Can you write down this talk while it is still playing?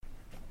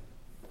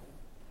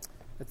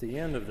At the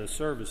end of the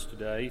service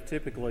today,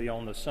 typically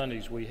on the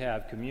Sundays we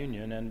have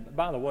communion. And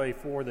by the way,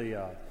 for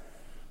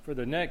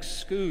the next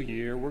school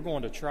year, we're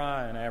going to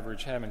try and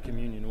average having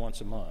communion once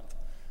a month.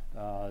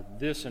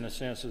 This, in a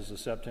sense, is the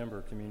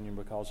September communion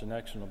because the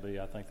next one will be,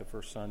 I think, the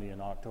first Sunday in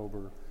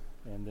October,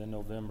 and then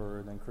November,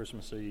 and then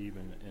Christmas Eve,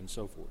 and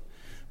so forth.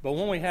 But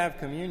when we have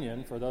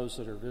communion, for those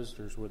that are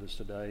visitors with us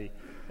today,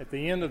 at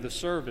the end of the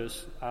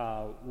service,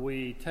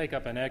 we take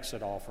up an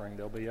exit offering.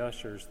 There'll be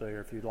ushers there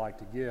if you'd like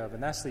to give,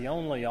 and that's the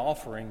only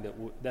offering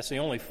that's the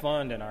only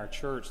fund in our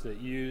church that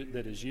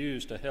is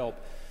used to help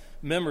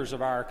members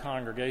of our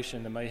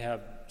congregation that may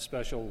have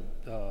special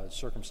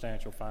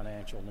circumstantial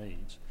financial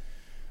needs.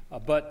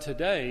 But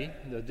today,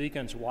 the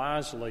deacons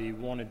wisely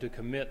wanted to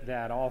commit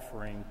that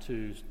offering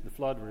to the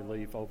flood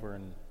relief over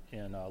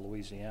in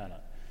Louisiana.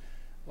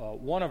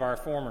 One of our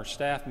former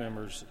staff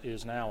members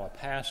is now a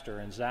pastor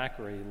in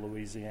Zachary,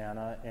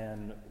 Louisiana,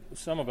 and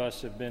some of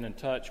us have been in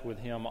touch with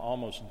him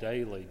almost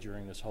daily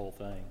during this whole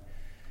thing.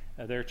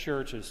 Their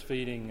church is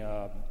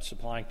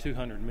supplying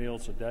 200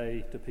 meals a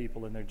day to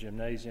people in their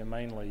gymnasium,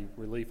 mainly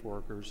relief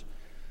workers.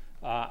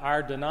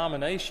 Our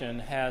denomination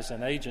has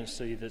an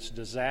agency that's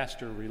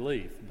disaster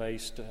relief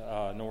based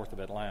north of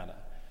Atlanta.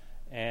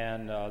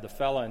 And the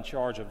fellow in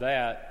charge of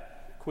that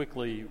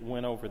quickly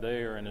went over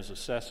there and is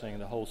assessing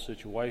the whole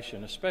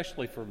situation,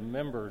 especially for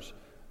members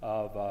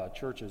of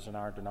churches in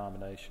our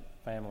denomination,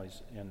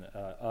 families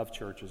of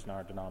churches in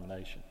our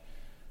denomination.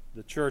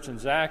 The church in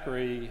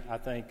Zachary, I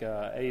think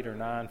 8 or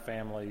 9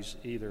 families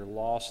either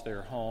lost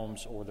their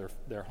homes or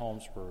their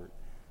homes were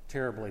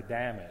terribly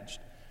damaged.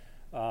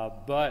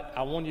 But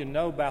I want you to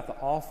know about the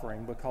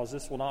offering because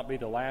this will not be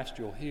the last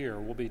you'll hear.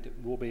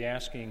 We'll be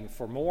asking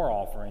for more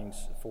offerings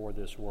for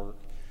this work.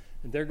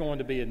 They're going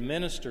to be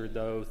administered,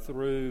 though,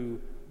 through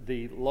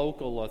the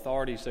local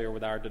authorities there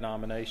with our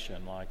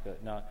denomination.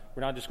 Now,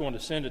 we're not just going to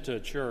send it to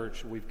a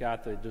church. We've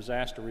got the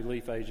disaster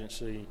relief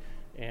agency,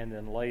 and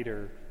then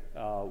later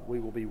we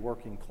will be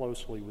working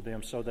closely with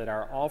them so that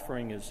our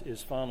offering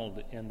is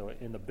funneled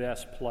in the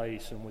best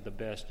place and with the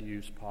best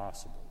use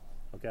possible.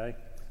 Okay?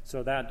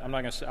 So that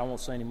I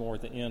won't say any more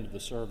at the end of the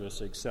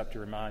service except to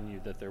remind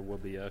you that there will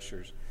be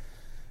ushers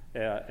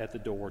at the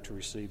door to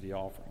receive the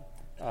offering.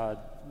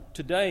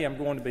 Today I'm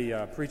going to be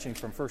preaching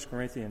from 1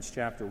 Corinthians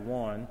chapter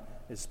 1.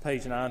 It's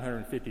page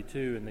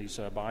 952 in these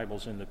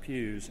Bibles in the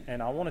pews.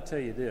 And I want to tell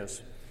you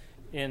this.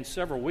 In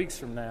several weeks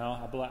from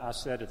now, I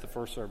said at the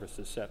first service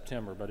it's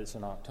September, but it's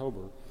in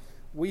October,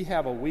 we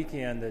have a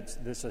weekend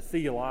that's a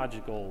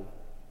theological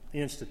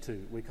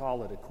institute. We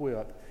call it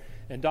Equip.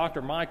 And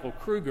Dr. Michael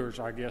Kruger is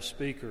our guest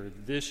speaker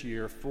this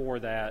year for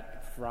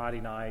that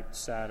Friday night,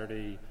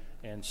 Saturday,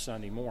 and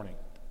Sunday morning.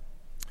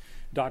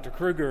 Dr.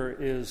 Kruger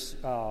is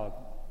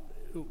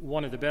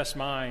one of the best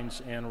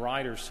minds and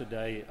writers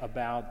today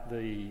about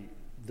the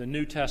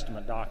New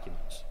Testament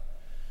documents,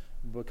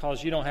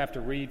 because you don't have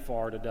to read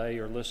far today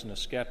or listen to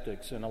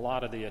skeptics, and a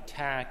lot of the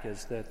attack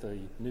is that the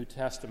New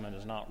Testament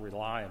is not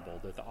reliable,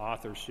 that the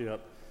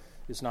authorship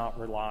is not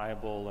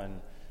reliable,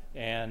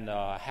 and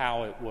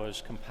how it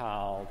was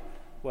compiled.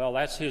 Well,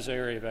 that's his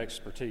area of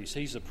expertise.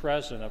 He's the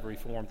president of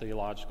Reformed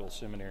Theological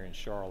Seminary in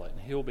Charlotte,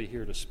 and he'll be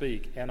here to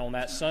speak. And on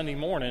that Sunday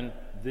morning,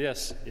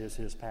 this is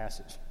his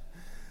passage.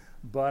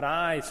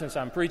 But since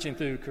I'm preaching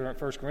through 1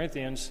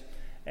 Corinthians,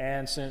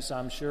 and since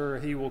I'm sure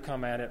he will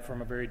come at it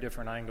from a very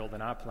different angle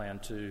than I plan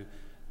to,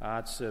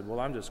 I said,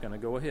 well, I'm just going to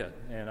go ahead.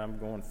 And I'm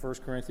going 1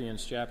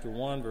 Corinthians chapter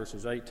 1,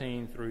 verses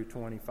 18 through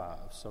 25.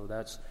 So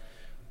that's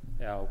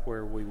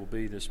where we will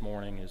be this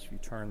morning as you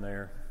turn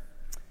there.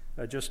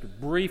 Just a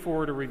brief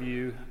word of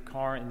review,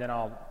 Corinth, and then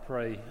I'll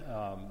pray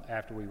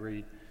after we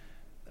read.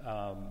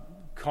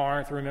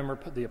 Corinth, remember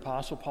the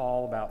Apostle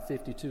Paul, about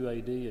 52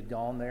 A.D., had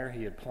gone there.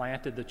 He had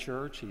planted the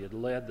church. He had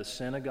led the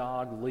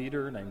synagogue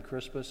leader named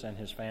Crispus and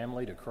his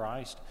family to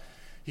Christ.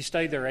 He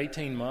stayed there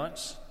 18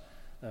 months.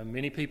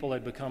 Many people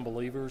had become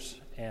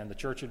believers, and the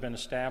church had been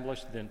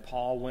established. Then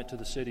Paul went to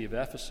the city of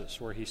Ephesus,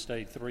 where he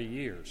stayed 3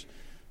 years.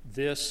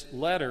 This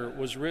letter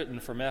was written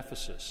from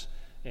Ephesus.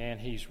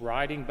 And he's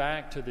writing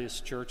back to this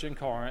church in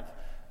Corinth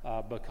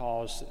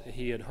because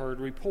he had heard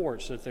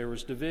reports that there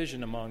was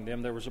division among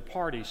them. There was a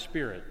party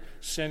spirit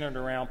centered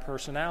around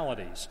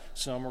personalities.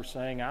 Some were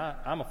saying,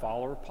 I'm a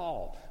follower of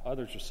Paul.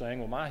 Others were saying,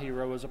 well, my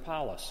hero is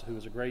Apollos, who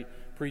was a great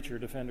preacher,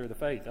 defender of the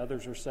faith.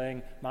 Others were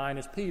saying, mine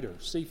is Peter,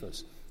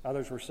 Cephas.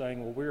 Others were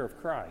saying, well, we're of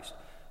Christ.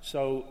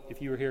 So if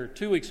you were here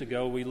 2 weeks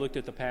ago, we looked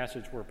at the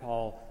passage where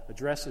Paul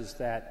addresses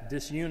that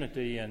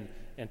disunity and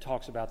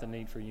talks about the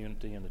need for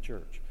unity in the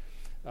church.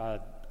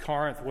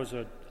 Corinth was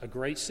a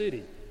great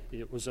city.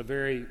 It was a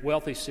very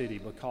wealthy city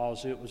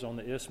because it was on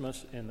the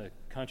isthmus in the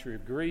country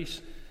of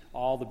Greece.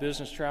 All the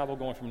business travel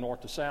going from north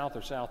to south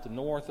or south to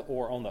north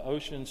or on the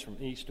oceans from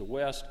east to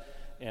west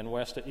and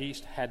west to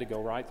east had to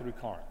go right through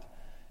Corinth.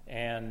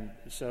 And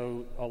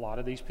so a lot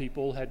of these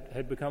people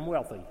had become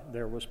wealthy.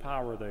 There was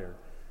power there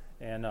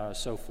and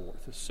so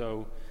forth.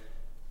 So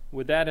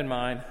with that in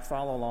mind,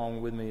 follow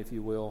along with me, if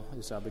you will,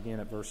 as I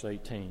begin at verse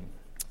 18.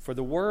 For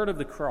the word of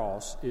the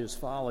cross is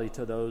folly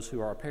to those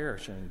who are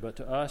perishing, but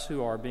to us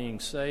who are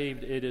being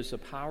saved it is the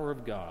power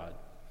of God.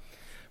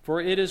 For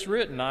it is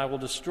written, I will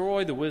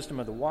destroy the wisdom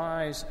of the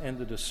wise, and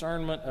the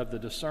discernment of the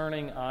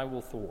discerning I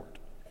will thwart.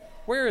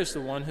 Where is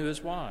the one who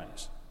is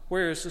wise?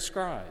 Where is the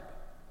scribe?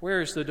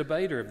 Where is the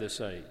debater of this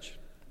age?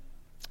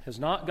 Has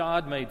not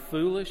God made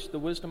foolish the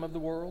wisdom of the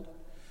world?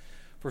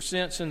 For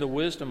since in the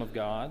wisdom of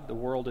God the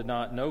world did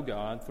not know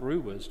God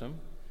through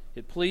wisdom,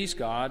 it pleased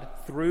God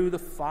through the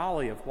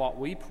folly of what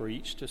we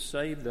preach to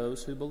save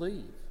those who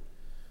believe.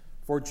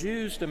 For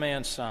Jews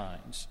demand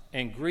signs,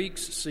 and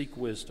Greeks seek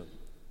wisdom.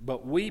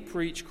 But we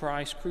preach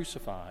Christ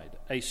crucified,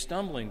 a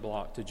stumbling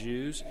block to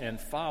Jews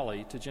and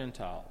folly to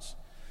Gentiles.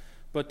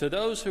 But to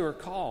those who are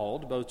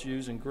called, both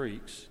Jews and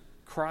Greeks,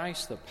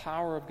 Christ, the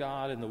power of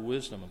God and the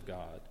wisdom of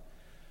God.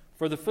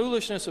 For the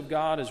foolishness of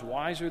God is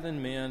wiser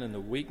than men, and the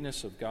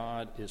weakness of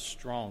God is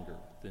stronger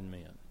than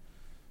men.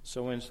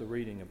 So ends the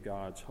reading of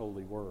God's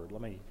holy word.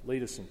 Let me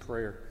lead us in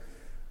prayer.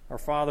 Our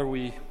Father,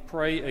 we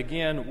pray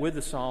again with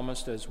the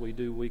psalmist, as we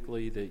do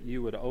weekly, that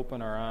you would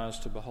open our eyes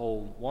to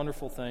behold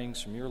wonderful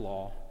things from your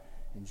law.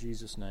 In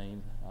Jesus'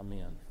 name,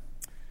 amen.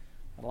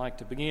 I'd like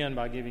to begin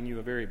by giving you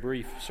a very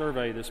brief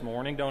survey this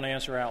morning. Don't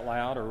answer out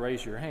loud or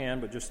raise your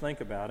hand, but just think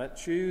about it.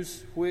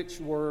 Choose which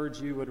words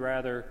you would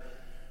rather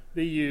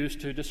be used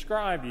to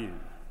describe you.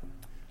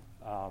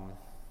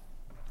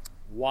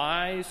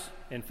 Wise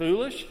and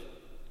foolish,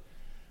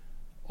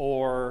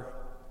 or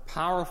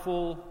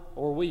powerful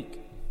or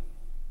weak?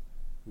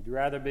 Would you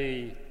rather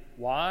be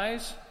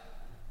wise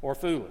or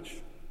foolish?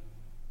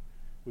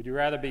 Would you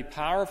rather be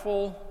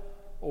powerful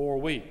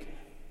or weak?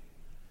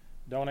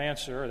 Don't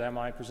answer, or that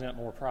might present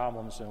more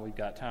problems than we've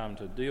got time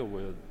to deal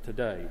with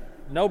today.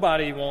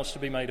 Nobody wants to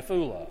be made a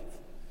fool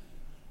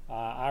of.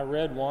 I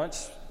read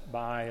once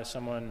by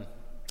someone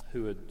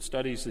who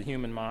studies the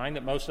human mind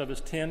that most of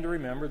us tend to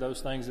remember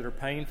those things that are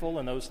painful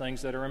and those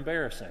things that are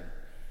embarrassing.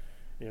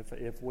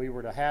 If we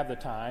were to have the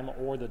time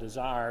or the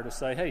desire to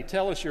say, hey,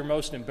 tell us your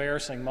most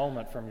embarrassing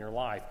moment from your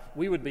life,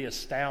 we would be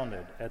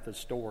astounded at the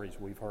stories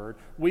we've heard.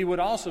 We would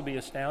also be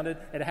astounded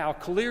at how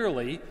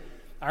clearly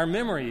our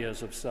memory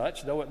is of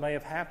such, though it may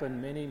have happened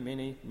many,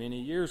 many,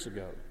 many years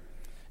ago.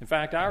 In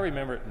fact, I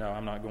remember it. No,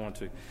 I'm not going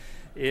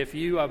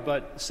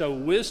to. So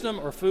wisdom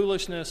or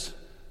foolishness,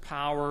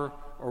 power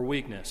or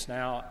weakness.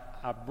 Now,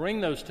 I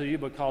bring those to you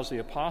because the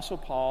Apostle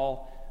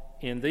Paul,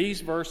 in these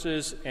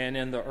verses and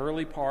in the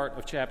early part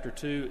of chapter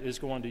 2, is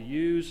going to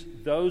use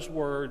those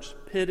words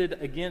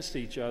pitted against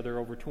each other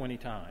over 20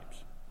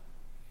 times.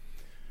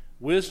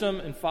 Wisdom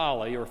and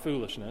folly or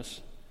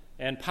foolishness,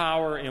 and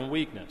power and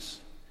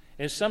weakness.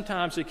 And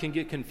sometimes it can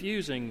get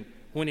confusing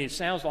when it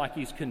sounds like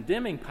he's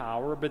condemning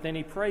power, but then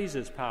he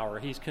praises power.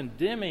 He's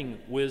condemning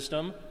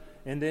wisdom,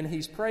 and then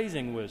he's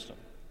praising wisdom.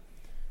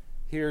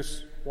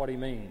 Here's what he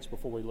means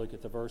before we look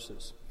at the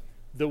verses.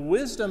 The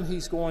wisdom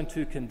he's going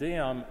to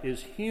condemn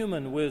is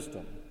human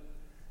wisdom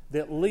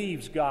that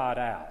leaves God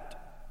out.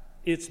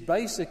 It's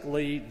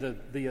basically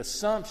the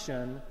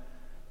assumption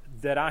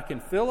that I can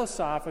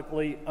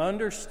philosophically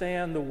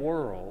understand the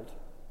world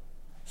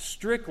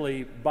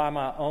strictly by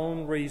my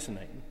own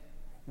reasoning,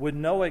 with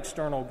no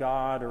external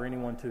God or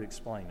anyone to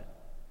explain it.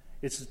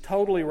 It's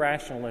totally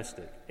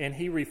rationalistic, and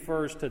he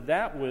refers to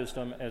that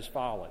wisdom as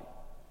folly.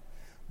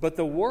 But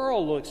the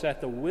world looks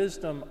at the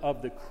wisdom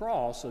of the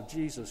cross of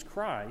Jesus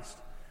Christ,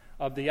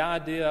 of the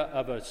idea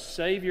of a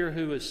Savior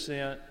who is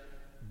sent,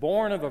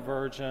 born of a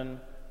virgin,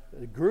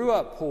 grew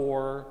up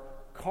poor,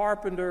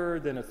 carpenter,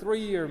 then a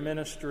 3-year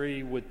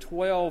ministry with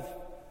 12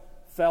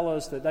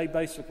 fellows that they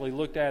basically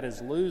looked at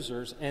as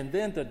losers, and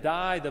then to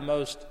die the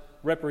most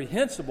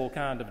reprehensible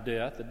kind of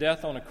death, the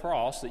death on a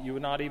cross that you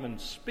would not even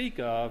speak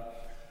of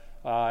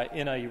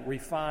in a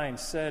refined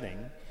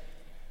setting,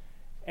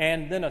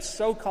 and then a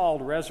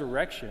so-called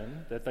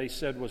resurrection that they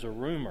said was a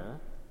rumor.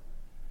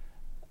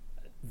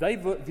 They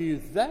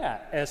view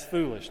that as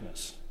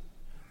foolishness.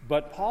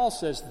 But Paul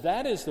says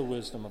that is the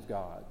wisdom of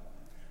God.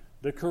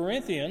 The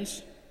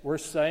Corinthians were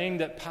saying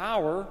that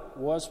power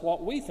was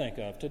what we think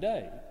of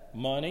today.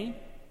 Money,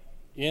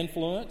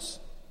 influence,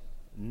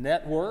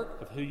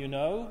 network of who you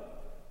know,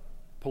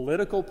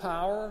 political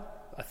power,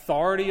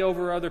 authority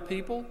over other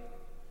people.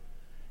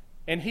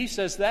 And he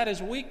says that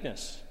is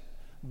weakness.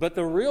 But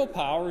the real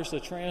power is the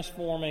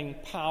transforming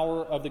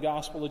power of the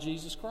gospel of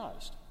Jesus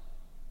Christ.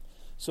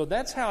 So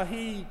that's how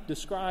he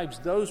describes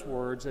those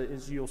words,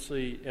 as you'll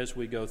see as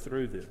we go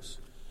through this.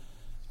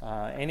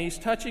 And he's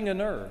touching a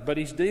nerve, but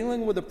he's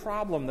dealing with a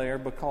problem there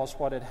because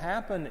what had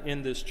happened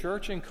in this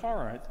church in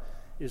Corinth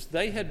is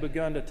they had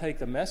begun to take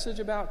the message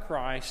about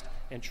Christ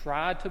and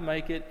tried to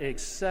make it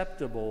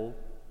acceptable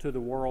to the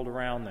world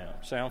around them.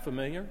 Sound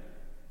familiar?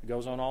 It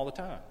goes on all the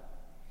time.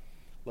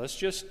 Let's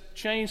just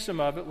change some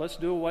of it. Let's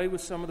do away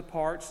with some of the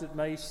parts that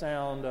may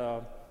sound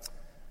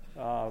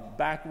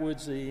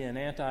backwoodsy and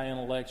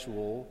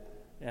anti-intellectual.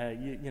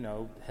 You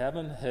know,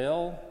 heaven,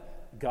 hell,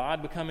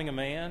 God becoming a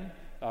man,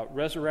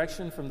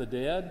 resurrection from the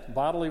dead,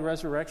 bodily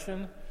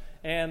resurrection,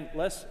 and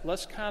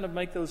let's kind of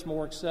make those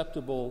more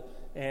acceptable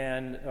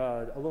and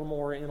a little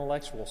more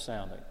intellectual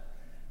sounding.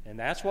 And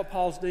that's what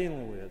Paul's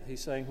dealing with.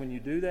 He's saying when you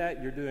do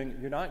that,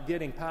 you're not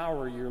getting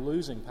power, you're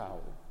losing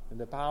power. And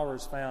the power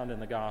is found in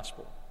the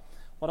gospel.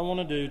 What I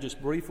want to do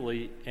just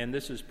briefly, and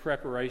this is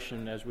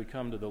preparation as we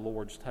come to the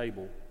Lord's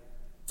table,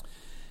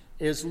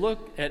 is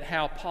look at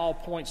how Paul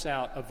points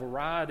out a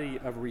variety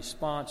of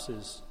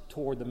responses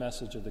toward the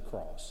message of the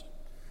cross.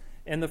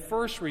 And the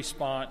first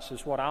response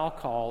is what I'll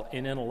call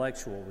an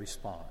intellectual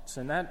response.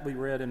 And that we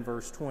read in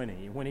verse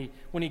 20.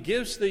 When he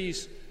gives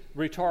these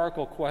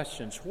rhetorical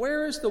questions,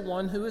 where is the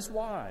one who is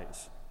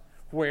wise?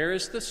 Where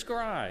is the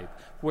scribe?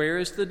 Where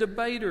is the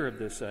debater of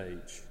this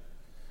age?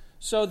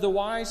 So the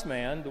wise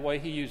man, the way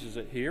he uses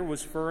it here,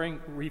 was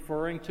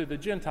referring to the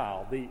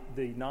Gentile,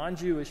 the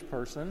non-Jewish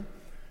person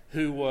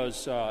who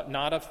was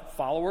not a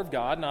follower of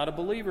God, not a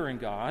believer in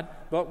God,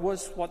 but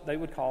was what they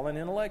would call an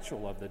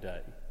intellectual of the day.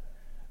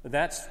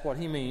 That's what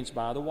he means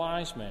by the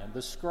wise man.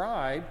 The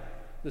scribes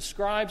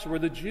were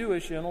the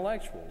Jewish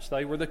intellectuals.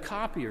 They were the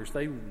copiers.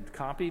 They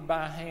copied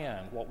by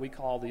hand what we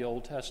call the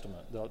Old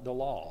Testament, the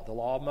law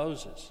of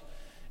Moses.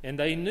 And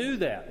they knew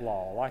that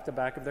law like the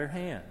back of their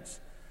hands.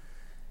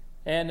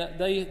 And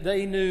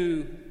they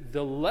knew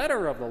the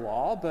letter of the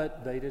law,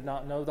 but they did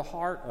not know the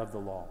heart of the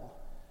law.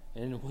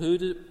 And who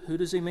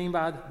does he mean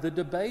by the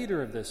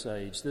debater of this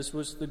age? This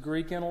was the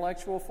Greek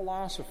intellectual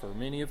philosopher,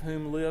 many of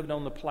whom lived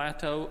on the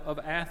plateau of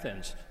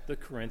Athens, the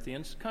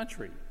Corinthians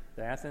country,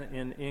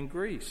 in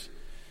Greece.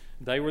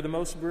 They were the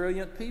most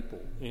brilliant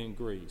people in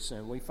Greece.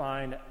 And we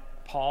find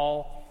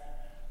Paul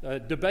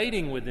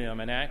debating with them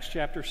in Acts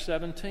chapter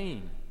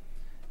 17.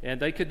 And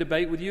they could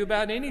debate with you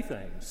about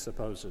anything,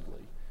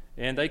 supposedly.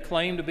 And they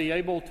claimed to be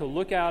able to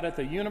look out at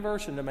the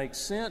universe and to make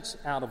sense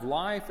out of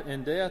life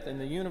and death in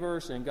the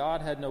universe, and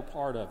God had no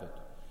part of it.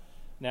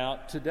 Now,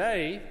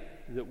 today,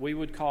 that we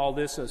would call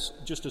this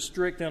just a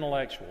strict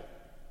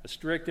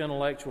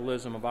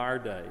intellectualism of our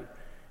day.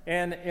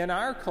 And in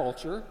our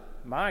culture,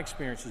 my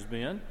experience has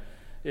been,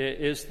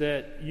 is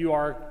that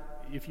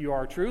if you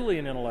are truly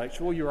an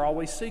intellectual, you're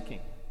always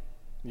seeking.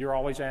 You're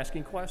always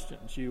asking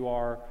questions. You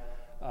are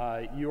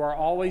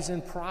always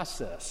in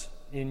process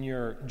in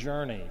your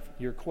journey,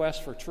 your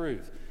quest for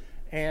truth.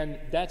 And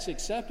that's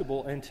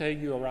acceptable until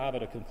you arrive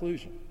at a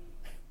conclusion.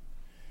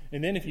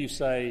 And then if you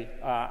say,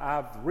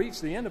 I've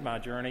reached the end of my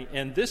journey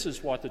and this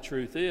is what the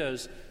truth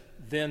is,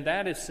 then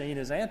that is seen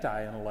as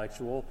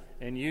anti-intellectual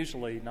and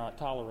usually not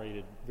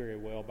tolerated very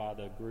well by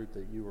the group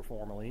that you were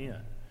formerly in.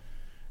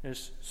 And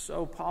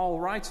so Paul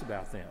writes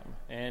about them.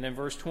 And in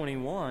verse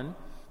 21,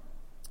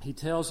 he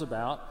tells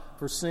about,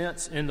 for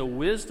since in the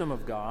wisdom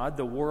of God,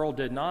 the world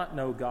did not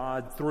know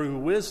God through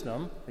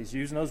wisdom, he's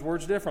using those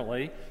words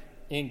differently,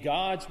 in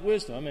God's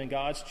wisdom, in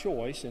God's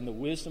choice, in the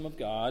wisdom of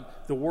God,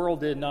 the world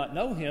did not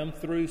know him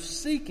through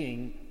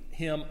seeking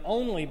him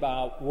only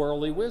by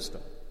worldly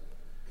wisdom.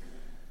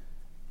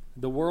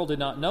 The world did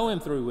not know him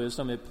through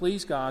wisdom. It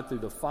pleased God through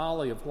the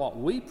folly of what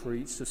we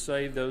preach to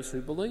save those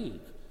who believe.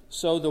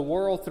 So the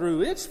world,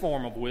 through its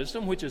form of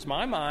wisdom, which is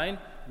my mind,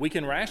 we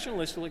can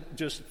rationalistically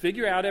just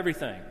figure out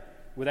everything.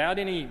 Without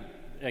any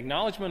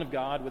acknowledgement of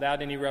God,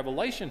 without any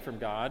revelation from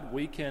God,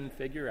 we can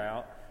figure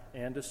out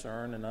and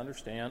discern and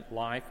understand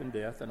life and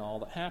death and all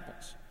that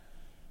happens.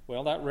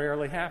 Well, that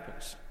rarely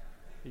happens.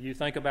 You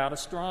think about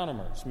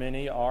astronomers.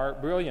 Many are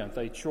brilliant.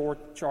 They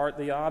chart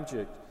the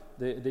object,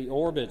 the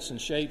orbits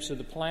and shapes of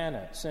the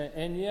planets.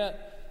 And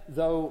yet,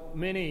 though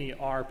many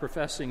are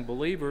professing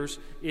believers,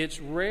 it's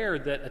rare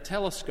that a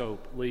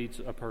telescope leads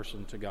a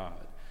person to God.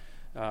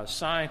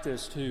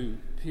 Scientists who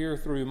peer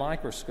through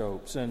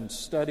microscopes and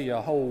study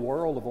a whole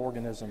world of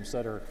organisms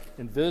that are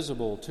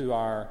invisible to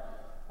our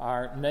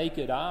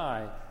naked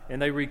eye,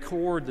 and they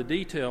record the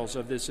details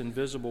of this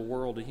invisible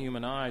world to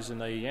human eyes, and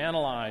they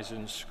analyze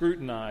and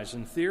scrutinize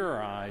and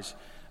theorize,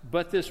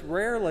 but this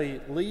rarely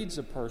leads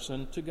a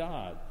person to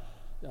God.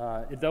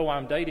 Though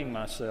I'm dating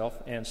myself,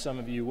 and some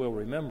of you will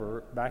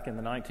remember, back in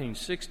the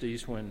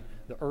 1960s when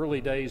the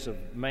early days of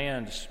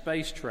manned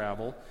space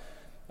travel,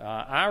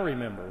 I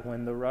remember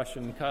when the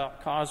Russian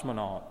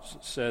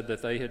cosmonauts said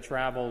that they had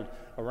traveled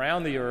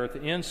around the earth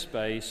in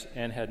space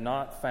and had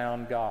not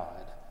found God.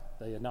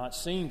 They had not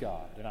seen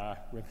God. And I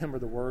remember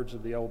the words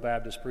of the old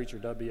Baptist preacher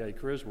W.A.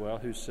 Criswell,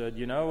 who said,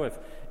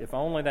 if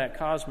only that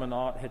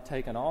cosmonaut had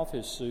taken off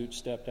his suit,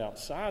 stepped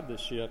outside the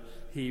ship,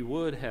 he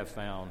would have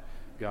found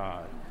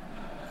God.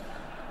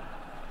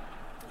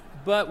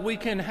 But we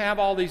can have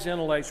all these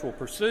intellectual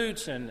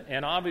pursuits,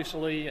 and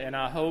obviously, and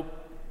I hope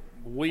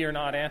we are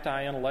not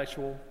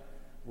anti-intellectual.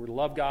 We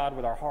love God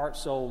with our heart,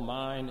 soul,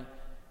 mind,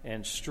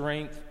 and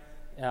strength.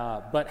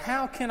 But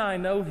how can I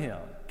know Him?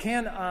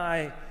 Can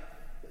I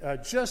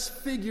just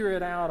figure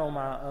it out on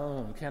my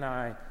own? Can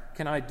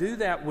I do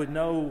that with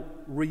no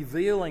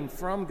revealing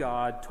from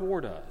God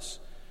toward us?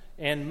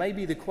 And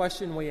maybe the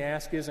question we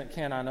ask isn't,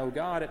 can I know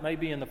God? It may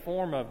be in the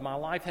form of, my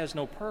life has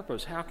no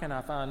purpose. How can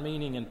I find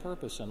meaning and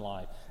purpose in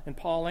life? And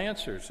Paul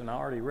answers, and I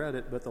already read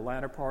it, but the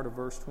latter part of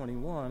verse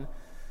 21,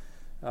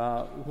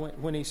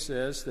 when he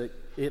says that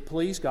it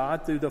pleased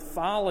God through the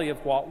folly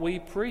of what we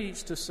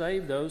preach to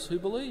save those who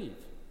believe.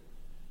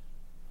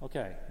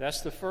 Okay,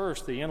 that's the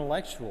first, the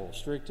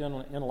strict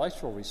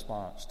intellectual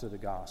response to the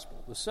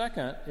gospel. The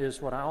second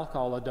is what I'll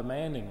call a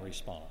demanding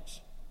response.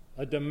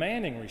 A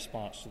demanding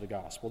response to the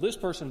gospel. This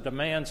person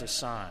demands a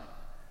sign.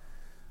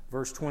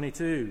 Verse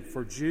 22,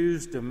 for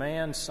Jews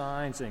demand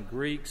signs and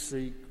Greeks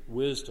seek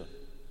wisdom.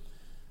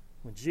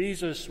 When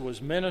Jesus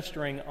was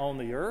ministering on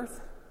the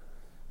earth,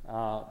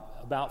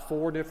 about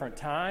 4 different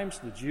times,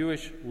 the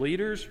Jewish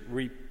leaders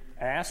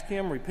asked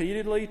him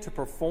repeatedly to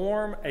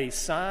perform a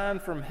sign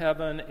from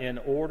heaven in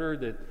order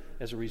that,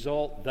 as a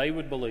result, they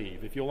would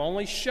believe. If you'll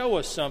only show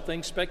us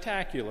something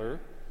spectacular,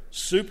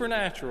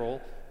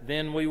 supernatural,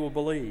 then we will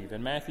believe.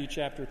 In Matthew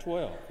chapter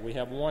 12, we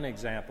have one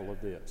example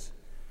of this.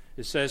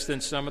 It says,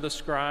 then some of the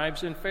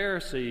scribes and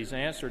Pharisees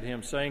answered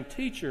him, saying,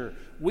 Teacher,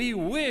 we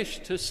wish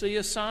to see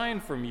a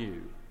sign from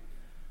you.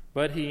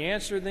 But he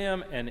answered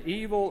them, an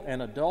evil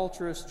and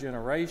adulterous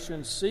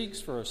generation seeks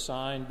for a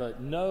sign,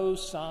 but no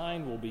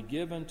sign will be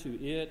given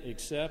to it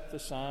except the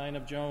sign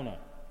of Jonah.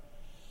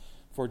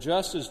 For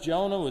just as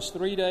Jonah was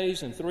 3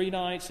 days and 3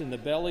 nights in the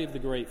belly of the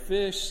great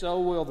fish, so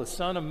will the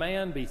Son of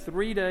Man be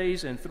 3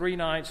 days and 3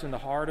 nights in the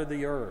heart of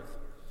the earth.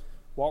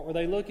 What were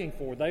they looking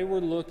for? They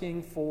were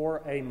looking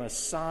for a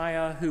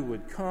Messiah who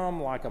would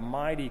come like a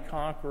mighty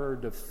conqueror,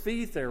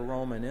 defeat their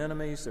Roman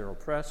enemies, their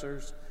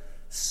oppressors,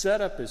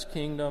 set up his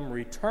kingdom,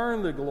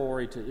 return the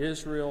glory to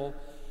Israel.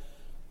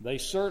 They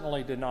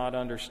certainly did not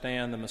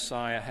understand the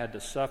Messiah had to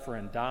suffer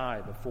and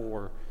die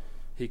before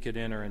he could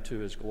enter into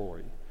his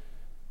glory.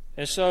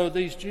 And so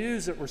these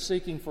Jews that were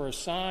seeking for a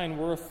sign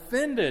were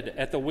offended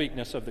at the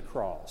weakness of the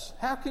cross.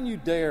 How can you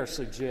dare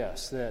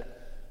suggest that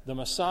the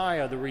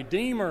Messiah, the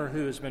Redeemer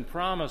who has been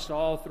promised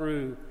all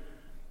through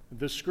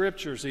the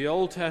Scriptures, the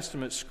Old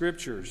Testament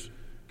Scriptures,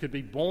 could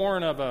be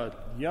born of a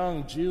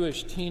young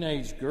Jewish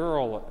teenage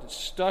girl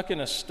stuck in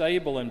a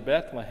stable in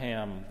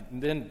Bethlehem,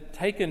 and then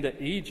taken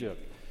to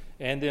Egypt,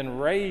 and then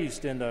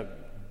raised in the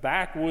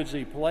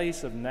backwoodsy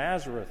place of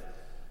Nazareth,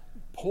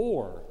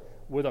 poor,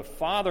 with a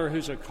father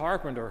who's a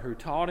carpenter who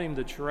taught him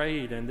the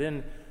trade, and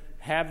then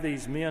have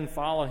these men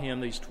follow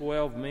him, these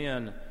 12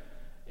 men,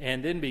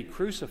 and then be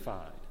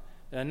crucified.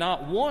 And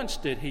not once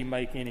did he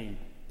make any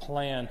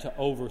plan to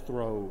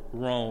overthrow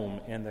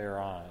Rome in their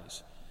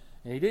eyes.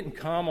 And he didn't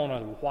come on a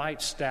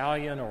white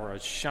stallion or a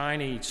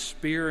shiny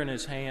spear in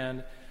his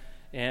hand.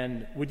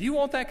 And would you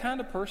want that kind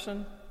of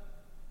person?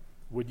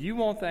 Would you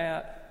want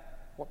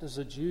that? What does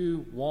a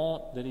Jew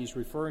want that he's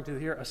referring to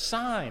here? A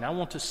sign. I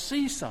want to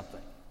see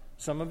something.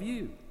 Some of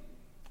you.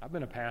 I've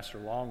been a pastor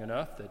long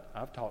enough that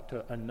I've talked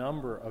to a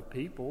number of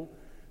people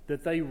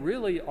that they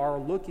really are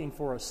looking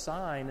for a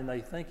sign, and they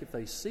think if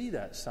they see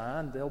that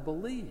sign, they'll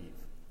believe.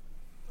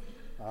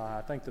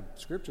 I think the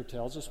Scripture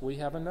tells us we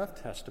have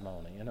enough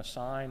testimony, and a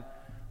sign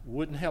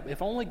wouldn't help.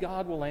 If only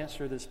God will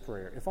answer this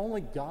prayer. If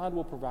only God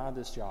will provide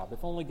this job.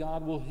 If only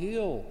God will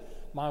heal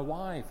my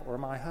wife or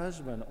my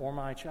husband or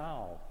my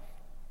child.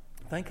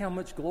 Think how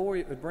much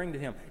glory it would bring to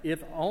him.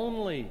 If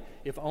only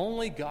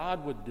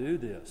God would do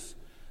this,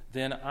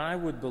 then I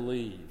would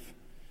believe.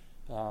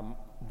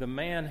 The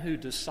man who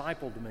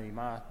discipled me,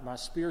 my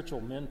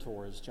spiritual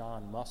mentor, is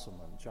John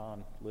Musselman.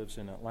 John lives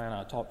in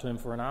Atlanta. I talked to him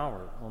for an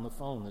hour on the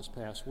phone this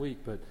past week.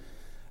 But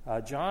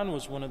John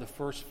was one of the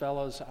first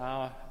fellows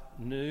I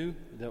knew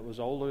that was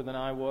older than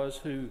I was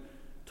who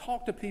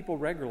talked to people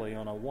regularly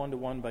on a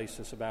one-to-one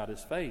basis about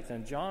his faith.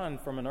 And John,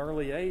 from an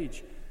early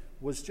age,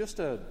 was just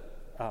a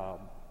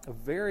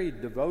very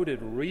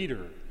devoted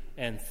reader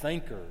and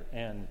thinker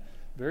and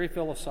very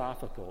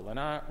philosophical. And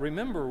I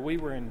remember we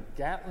were in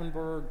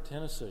Gatlinburg,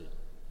 Tennessee,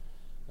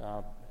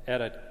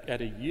 at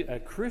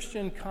a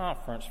Christian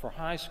conference for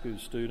high school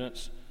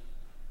students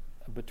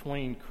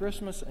between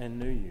Christmas and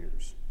New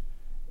Year's.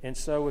 And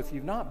so if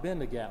you've not been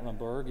to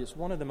Gatlinburg, it's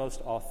one of the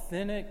most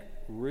authentic,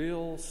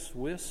 real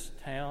Swiss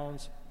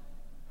towns.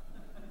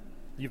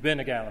 You've been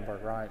to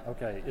Gatlinburg, right?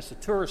 Okay. It's a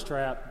tourist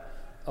trap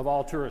of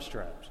all tourist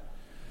traps.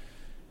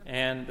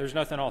 And there's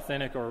nothing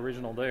authentic or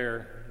original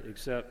there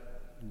except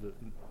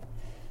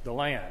the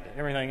land.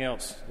 Everything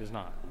else is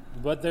not.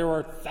 But there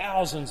were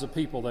thousands of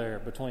people there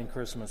between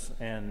Christmas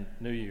and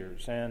New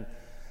Year's. And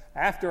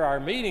after our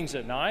meetings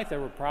at night, there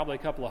were probably a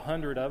couple of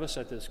hundred of us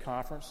at this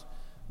conference.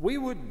 We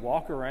would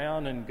walk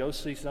around and go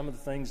see some of the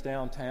things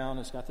downtown.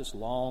 It's got this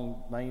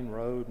long main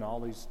road and all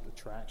these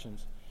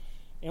attractions.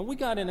 And we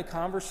got in a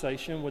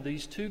conversation with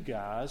these two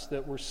guys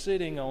that were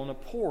sitting on a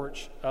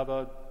porch of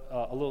a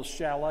little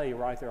chalet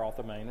right there off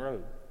the main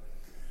road.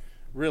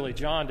 Really,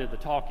 John did the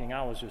talking.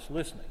 I was just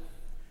listening.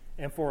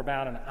 And for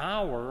about an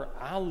hour,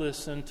 I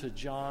listened to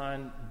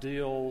John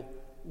deal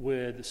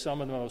with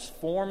some of the most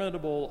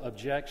formidable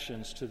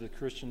objections to the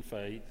Christian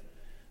faith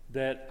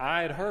that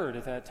I had heard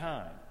at that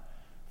time.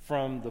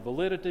 From the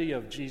validity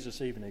of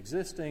Jesus even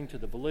existing, to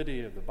the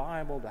validity of the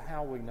Bible, to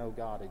how we know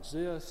God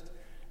exists.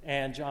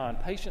 And John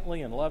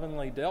patiently and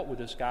lovingly dealt with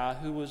this guy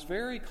who was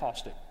very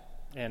caustic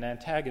and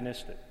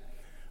antagonistic.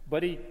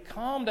 But he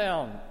calmed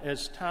down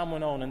as time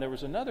went on, and there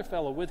was another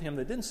fellow with him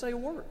that didn't say a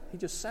word. He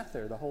just sat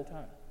there the whole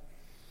time.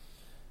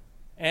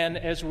 And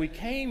as we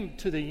came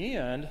to the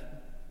end,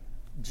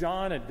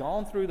 John had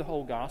gone through the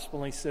whole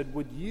gospel, and he said,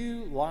 would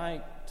you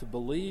like to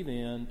believe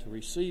in, to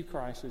receive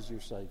Christ as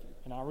your Savior?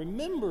 And I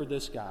remember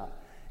this guy,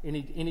 and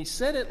he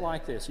said it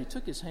like this. He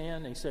took his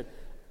hand and he said,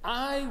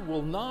 I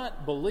will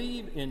not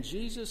believe in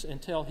Jesus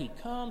until he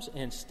comes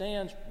and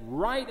stands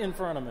right in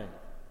front of me.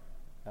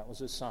 That was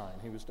his sign.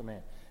 He was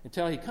demanding.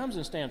 Until he comes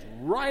and stands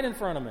right in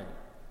front of me.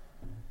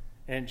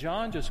 And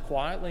John just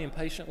quietly and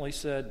patiently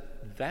said,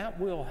 that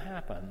will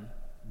happen,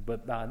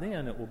 but by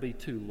then it will be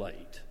too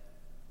late.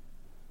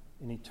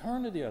 And he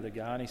turned to the other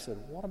guy and he said,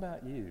 what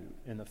about you?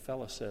 And the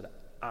fellow said,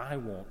 I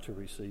want to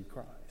receive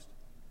Christ.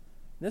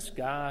 This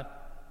guy,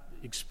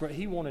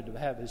 he wanted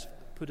to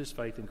put his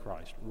faith in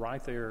Christ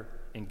right there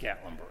in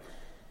Gatlinburg.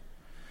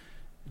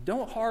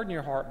 Don't harden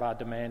your heart by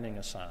demanding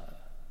a sign.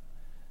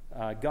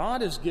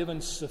 God has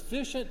given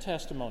sufficient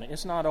testimony.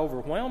 It's not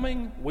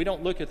overwhelming. We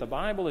don't look at the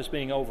Bible as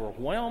being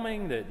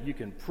overwhelming, that you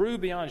can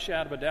prove beyond a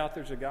shadow of a doubt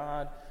there's a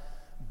God.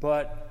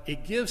 But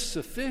it gives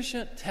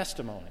sufficient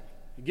testimony.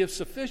 It gives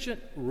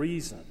sufficient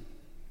reason.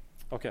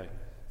 Okay,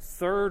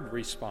 third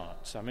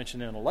response. I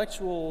mentioned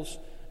intellectuals.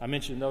 I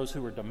mentioned those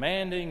who are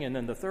demanding. And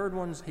then the third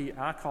ones,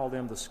 I call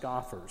them the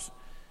scoffers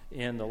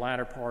in the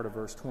latter part of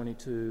verse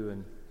 22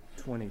 and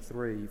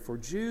 23. For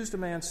Jews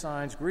demand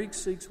signs, Greeks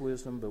seeks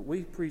wisdom, but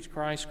we preach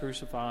Christ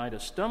crucified, a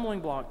stumbling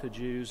block to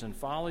Jews and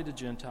folly to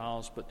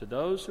Gentiles, but to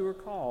those who are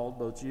called,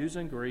 both Jews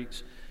and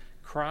Greeks,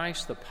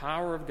 Christ, the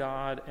power of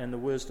God and the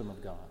wisdom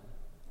of God.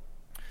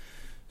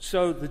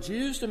 So the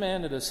Jews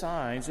demanded a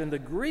signs, and the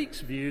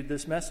Greeks viewed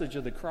this message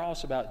of the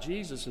cross about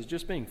Jesus as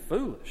just being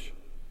foolish.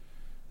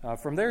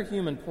 From their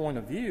human point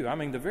of view, I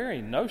mean, the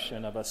very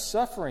notion of a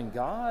suffering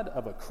God,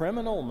 of a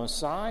criminal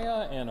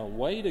Messiah, and a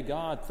way to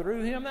God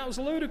through him, that was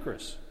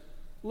ludicrous.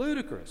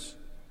 Ludicrous.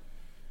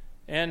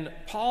 And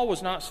Paul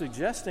was not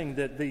suggesting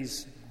that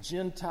these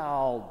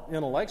Gentile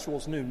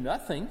intellectuals knew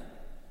nothing.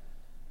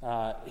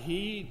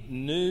 He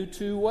knew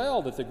too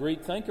well that the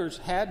Greek thinkers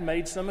had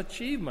made some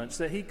achievements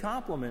that he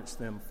compliments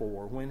them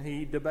for when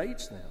he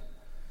debates them.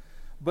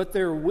 But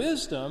their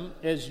wisdom,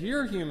 as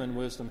your human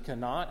wisdom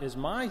cannot, as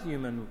my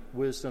human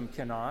wisdom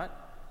cannot,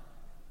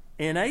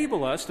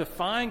 enable us to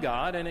find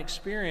God and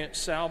experience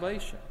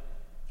salvation.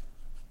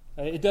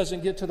 It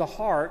doesn't get to the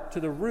heart,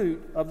 to the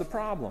root of the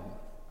problem.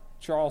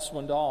 Charles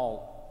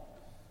Swindoll,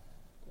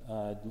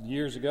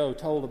 years ago,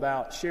 told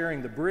about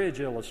sharing the bridge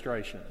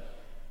illustration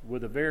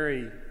with a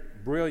very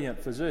brilliant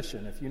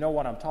physician. If you know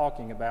what I'm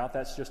talking about,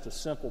 that's just a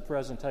simple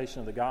presentation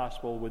of the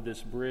gospel with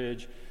this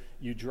bridge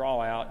you draw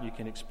out. You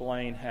can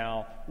explain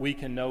how we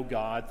can know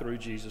God through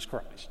Jesus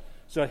Christ.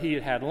 So he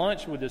had had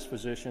lunch with this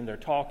physician. They're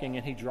talking,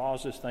 and he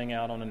draws this thing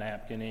out on a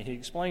napkin, and he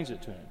explains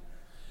it to him.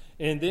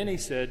 And then he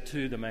said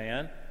to the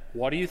man,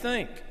 what do you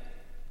think?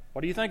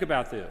 What do you think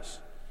about this?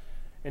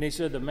 And he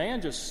said the man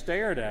just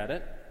stared at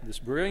it, this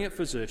brilliant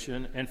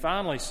physician, and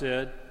finally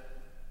said,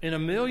 in a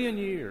million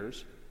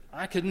years,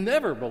 I could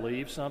never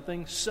believe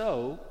something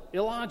so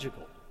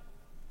illogical.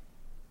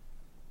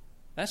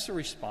 That's the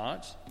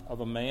response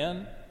of a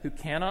man who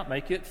cannot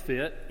make it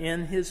fit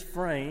in his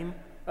frame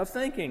of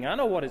thinking. I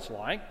know what it's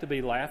like to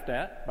be laughed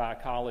at by a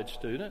college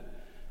student.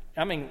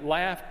 I mean,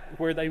 laughed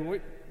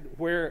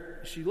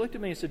where she looked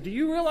at me and said, do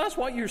you realize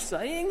what you're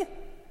saying?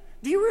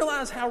 Do you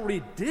realize how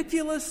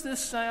ridiculous this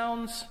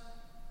sounds?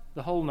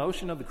 The whole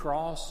notion of the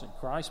cross and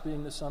Christ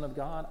being the Son of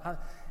God.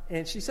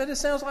 And she said, it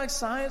sounds like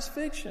science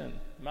fiction.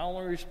 My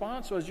only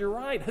response was, you're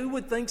right. Who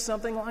would think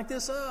something like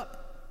this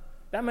up?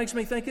 That makes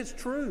me think it's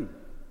true.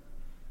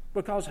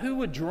 Because who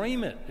would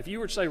dream it? If you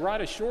were to say, write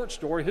a short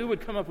story, who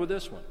would come up with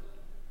this one?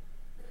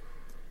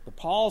 But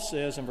Paul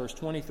says in verse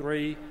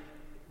 23,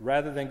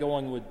 rather than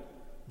going with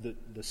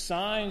the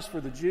signs for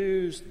the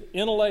Jews, the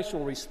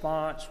intellectual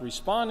response,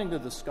 responding to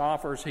the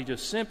scoffers, he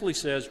just simply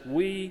says,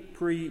 we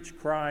preach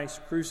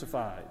Christ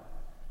crucified.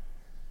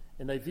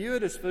 And they view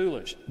it as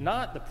foolish,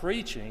 not the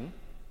preaching.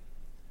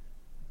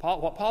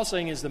 What Paul's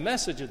saying is the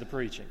message of the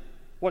preaching.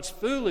 What's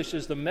foolish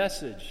is the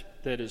message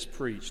that is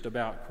preached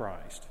about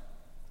Christ.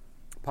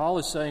 Paul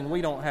is saying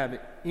we don't have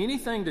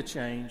anything to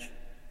change.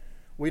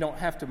 We don't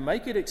have to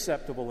make it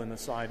acceptable in the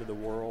sight of the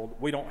world.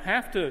 We don't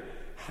have to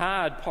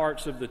hide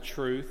parts of the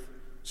truth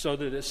so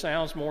that it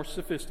sounds more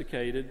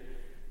sophisticated.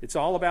 It's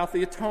all about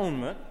the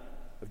atonement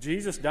of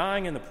Jesus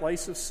dying in the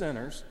place of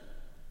sinners.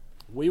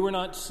 We were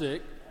not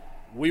sick.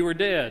 We were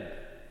dead.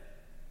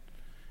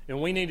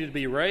 And we needed to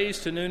be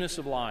raised to newness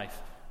of life.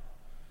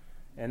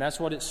 And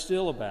that's what it's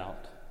still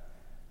about.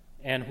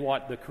 And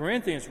what the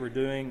Corinthians were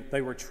doing,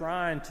 they were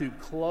trying to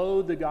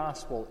clothe the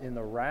gospel in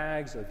the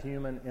rags of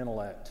human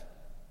intellect.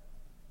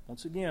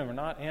 Once again, we're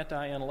not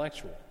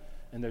anti-intellectual.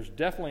 And there's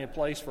definitely a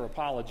place for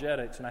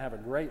apologetics, and I have a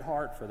great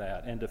heart for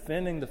that, and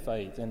defending the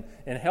faith and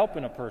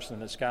helping a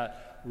person that's got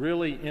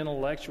really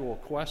intellectual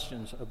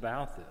questions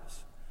about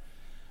this.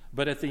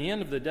 But at the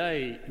end of the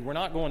day, we're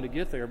not going to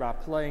get there by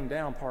playing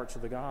down parts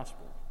of the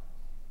gospel.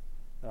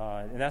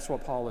 And that's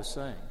what Paul is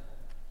saying.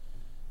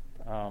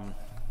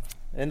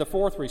 And the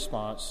fourth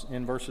response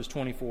in verses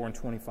 24 and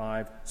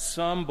 25,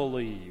 some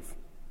believe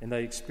and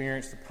they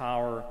experience the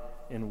power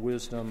and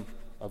wisdom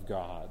of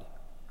God.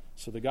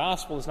 So the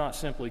gospel is not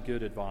simply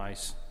good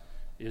advice.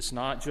 It's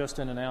not just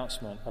an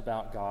announcement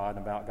about God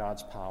and about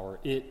God's power.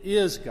 It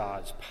is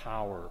God's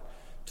power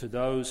to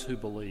those who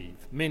believe.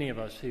 Many of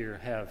us here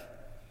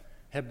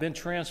have been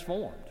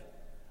transformed.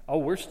 Oh,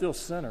 we're still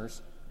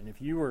sinners, and if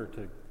you were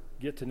to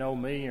get to know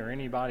me or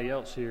anybody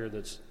else here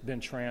that's been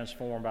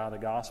transformed by the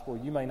gospel,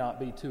 you may not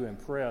be too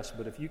impressed,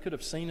 but if you could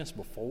have seen us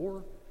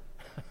before,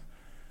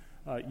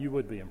 you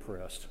would be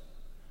impressed.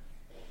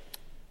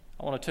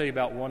 I want to tell you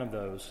about one of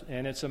those,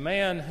 and it's a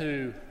man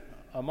who,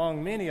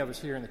 among many of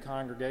us here in the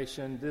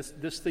congregation,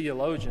 this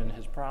theologian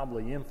has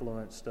probably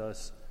influenced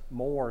us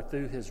more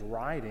through his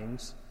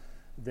writings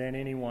than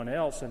anyone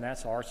else, and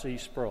that's R.C.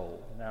 Sproul.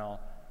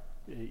 Now,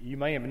 you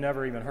may have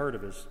never even heard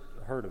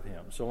of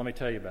him, so let me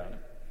tell you about him.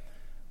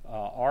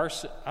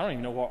 I don't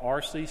even know what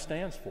R.C.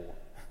 stands for.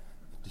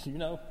 Do you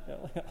know?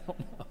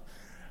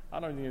 I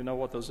don't even know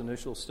what those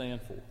initials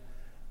stand for.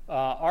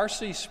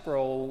 R.C.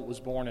 Sproul was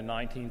born in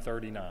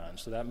 1939,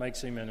 so that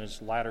makes him in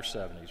his latter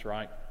 70s,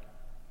 right?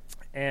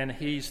 And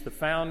he's the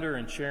founder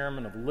and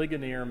chairman of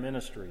Ligonier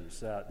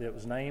Ministries. It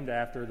was named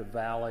after the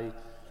valley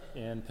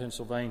in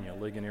Pennsylvania,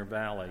 Ligonier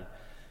Valley.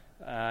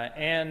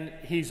 And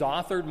he's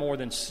authored more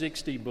than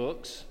 60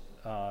 books,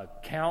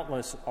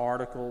 countless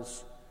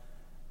articles.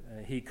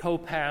 He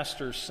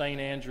co-pastors St.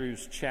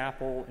 Andrew's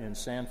Chapel in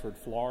Sanford,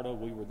 Florida.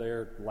 We were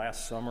there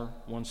last summer,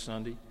 one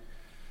Sunday.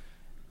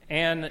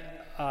 And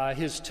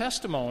his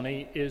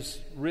testimony is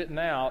written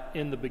out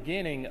in the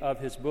beginning of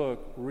his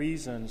book,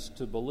 Reasons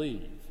to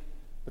Believe.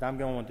 But I'm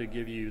going to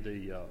give you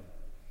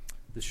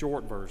the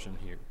short version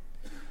here.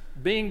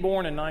 Being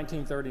born in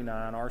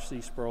 1939,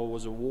 R.C. Sproul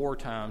was a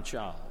wartime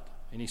child.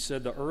 And he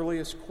said the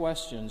earliest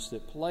questions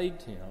that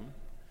plagued him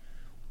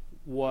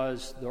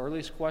was,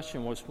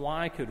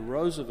 why could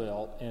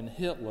Roosevelt and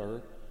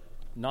Hitler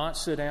not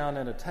sit down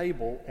at a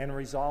table and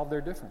resolve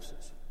their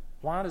differences?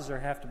 Why does there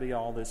have to be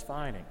all this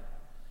fighting?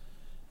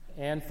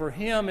 And for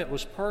him, it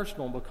was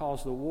personal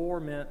because the war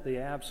meant the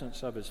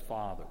absence of his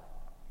father.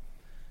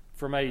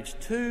 From age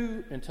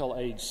 2 until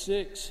age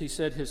 6, he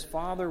said his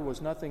father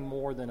was nothing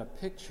more than a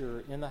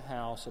picture in the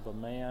house of a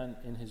man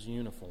in his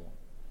uniform.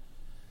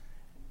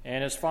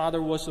 And his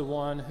father was the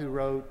one who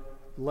wrote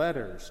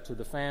letters to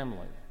the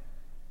family.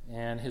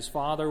 And his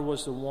father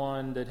was the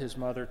one that his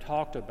mother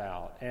talked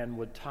about and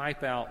would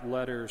type out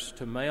letters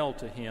to mail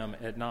to him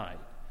at night.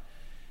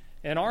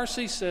 And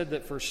R.C. said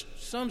that for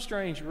some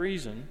strange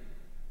reason,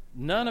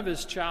 none of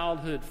his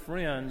childhood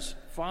friends'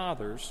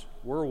 fathers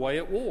were away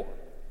at war.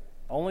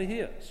 Only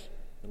his.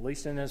 At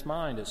least in his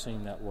mind it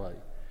seemed that way.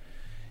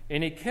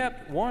 And he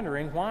kept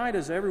wondering, why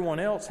does everyone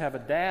else have a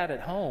dad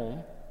at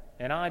home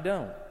and I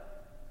don't?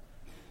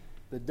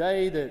 The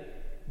day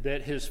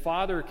that his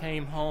father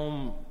came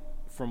home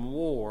from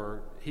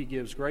war, he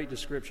gives great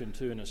description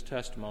to in his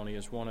testimony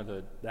as one of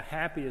the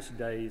happiest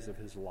days of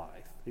his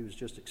life. He was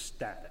just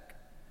ecstatic.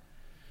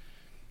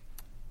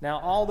 Now,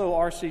 although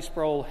R.C.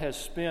 Sproul has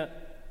spent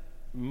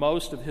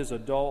most of his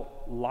adult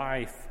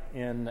life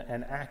in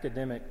an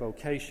academic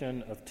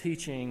vocation of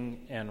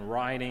teaching and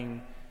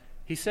writing,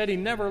 he said he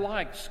never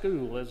liked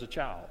school as a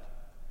child.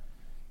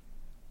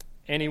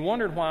 And he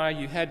wondered why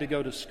you had to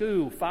go to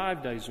school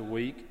 5 days a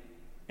week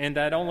and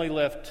that only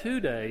left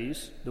 2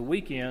 days, the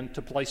weekend,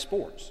 to play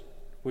sports,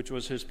 which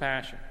was his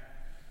passion.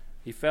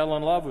 He fell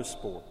in love with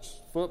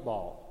sports,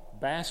 football,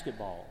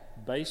 basketball,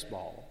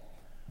 baseball.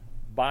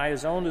 By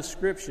his own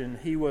description,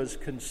 he was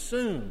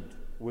consumed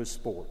with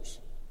sports.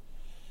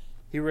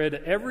 He read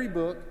every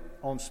book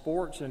on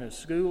sports in his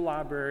school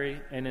library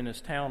and in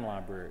his town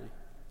library.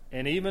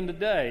 And even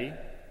today,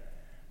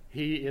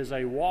 he is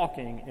a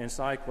walking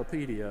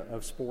encyclopedia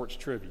of sports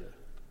trivia.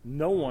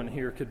 No one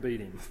here could beat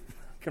him.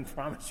 I can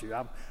promise you.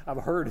 I've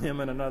heard him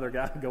and another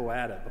guy go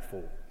at it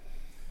before.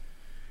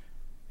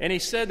 And he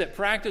said that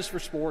practice for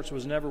sports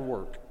was never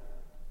work.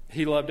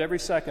 He loved every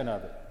second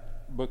of it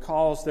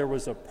because there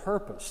was a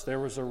purpose, there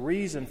was a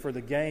reason for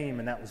the game,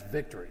 and that was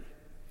victory.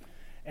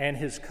 And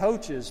his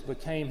coaches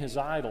became his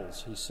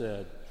idols, he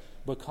said,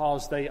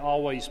 because they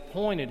always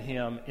pointed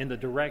him in the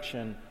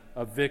direction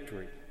of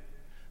victory.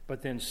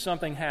 But then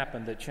something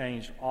happened that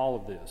changed all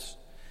of this.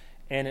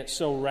 And it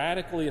so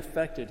radically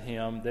affected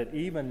him that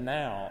even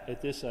now,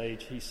 at this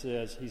age, he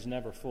says he's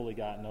never fully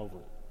gotten over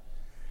it.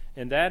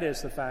 And that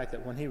is the fact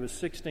that when he was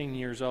 16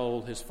 years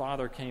old, his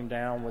father came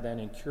down with an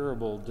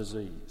incurable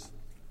disease.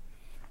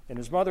 And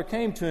his mother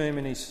came to him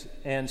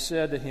and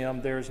said to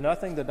him, "There is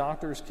nothing the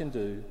doctors can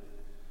do.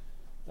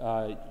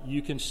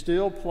 You can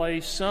still play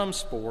some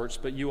sports,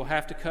 but you will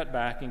have to cut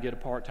back and get a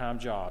part-time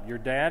job. Your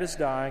dad is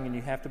dying, and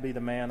you have to be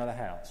the man of the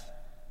house."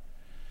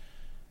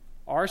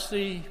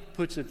 R.C.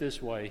 puts it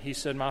this way. He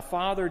said, "My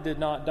father did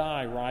not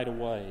die right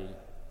away.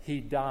 He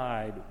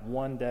died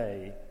one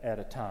day at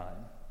a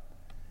time.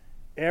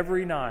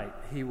 Every night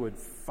he would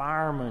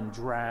fireman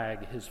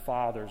drag his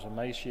father's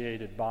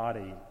emaciated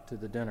body to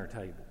the dinner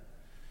table."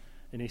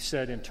 And he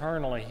said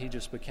internally he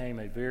just became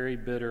a very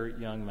bitter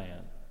young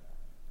man.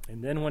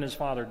 And then when his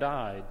father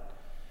died,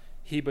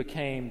 he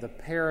became the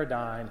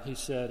paradigm, he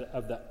said,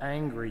 of the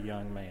angry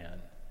young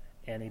man.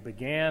 And he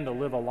began to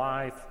live a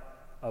life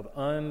of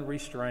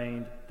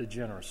unrestrained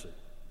degeneracy.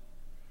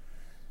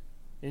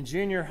 In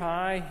junior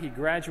high, he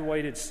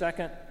graduated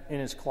second in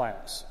his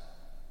class.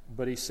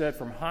 But he said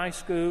from high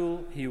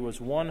school, he was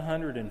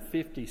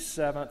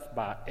 157th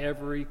by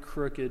every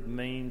crooked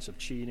means of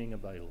cheating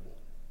available.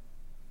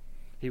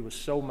 He was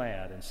so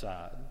mad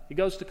inside. He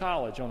goes to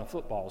college on a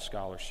football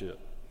scholarship.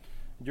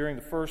 During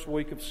the first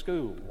week of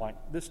school, like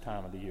this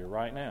time of the year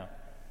right now,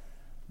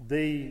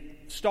 the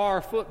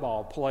star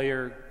football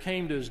player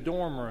came to his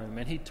dorm room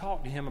and he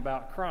talked to him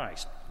about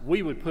Christ.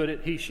 We would put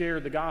it, he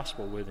shared the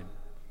gospel with him.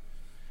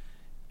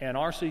 And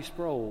R.C.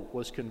 Sproul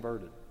was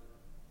converted.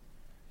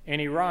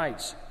 And he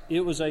writes,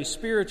 "It was a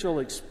spiritual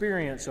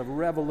experience of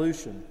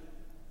revolution.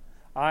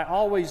 I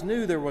always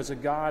knew there was a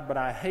God, but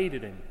I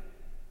hated him.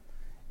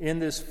 In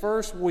this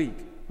first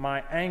week,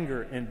 my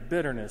anger and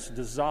bitterness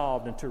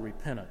dissolved into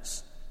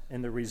repentance,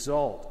 and the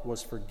result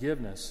was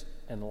forgiveness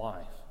and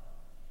life."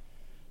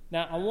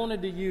 Now, I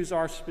wanted to use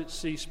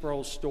R.C.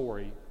 Sproul's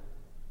story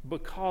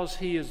because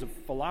he is a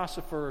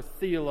philosopher,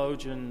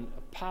 theologian,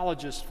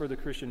 apologist for the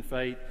Christian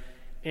faith,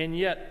 and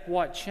yet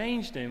what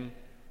changed him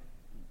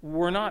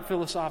were not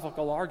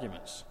philosophical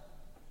arguments.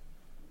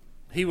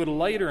 He would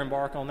later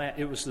embark on that.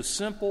 It was the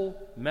simple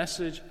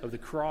message of the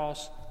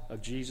cross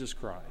of Jesus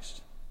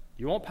Christ.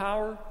 You want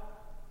power?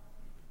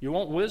 You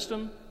want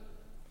wisdom?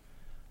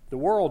 The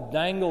world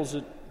dangles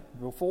it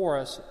before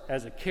us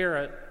as a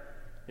carrot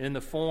in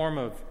the form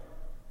of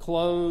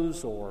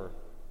clothes or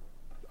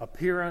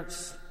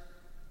appearance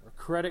or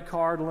credit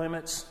card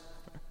limits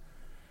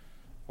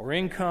or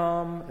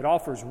income. It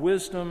offers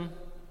wisdom,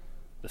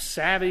 the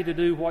savvy to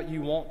do what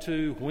you want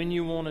to, when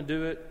you want to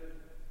do it.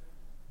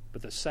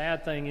 But the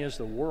sad thing is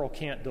the world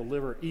can't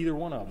deliver either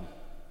one of them.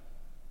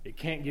 It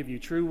can't give you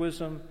true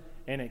wisdom,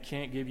 and it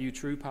can't give you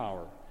true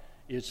power.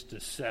 It's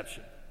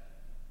deception.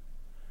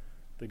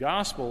 The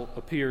gospel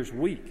appears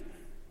weak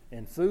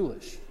and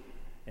foolish,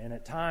 and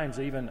at times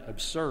even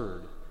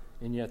absurd,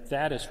 and yet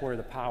that is where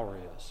the power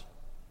is.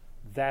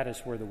 That is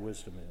where the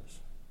wisdom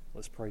is.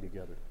 Let's pray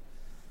together.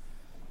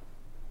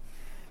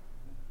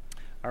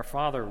 Our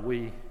Father,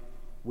 we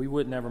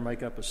would never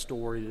make up a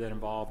story that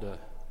involved a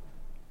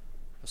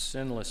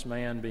sinless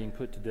man being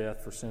put to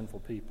death for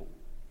sinful people.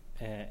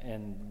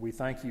 And we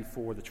thank you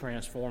for the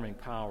transforming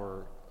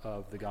power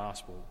of the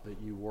gospel that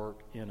you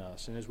work in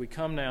us. And as we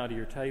come now to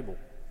your table,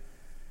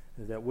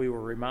 that we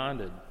were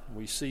reminded,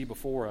 we see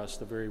before us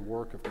the very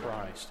work of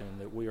Christ, and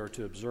that we are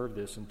to observe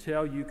this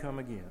until you come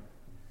again.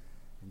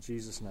 In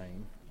Jesus'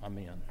 name,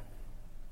 amen.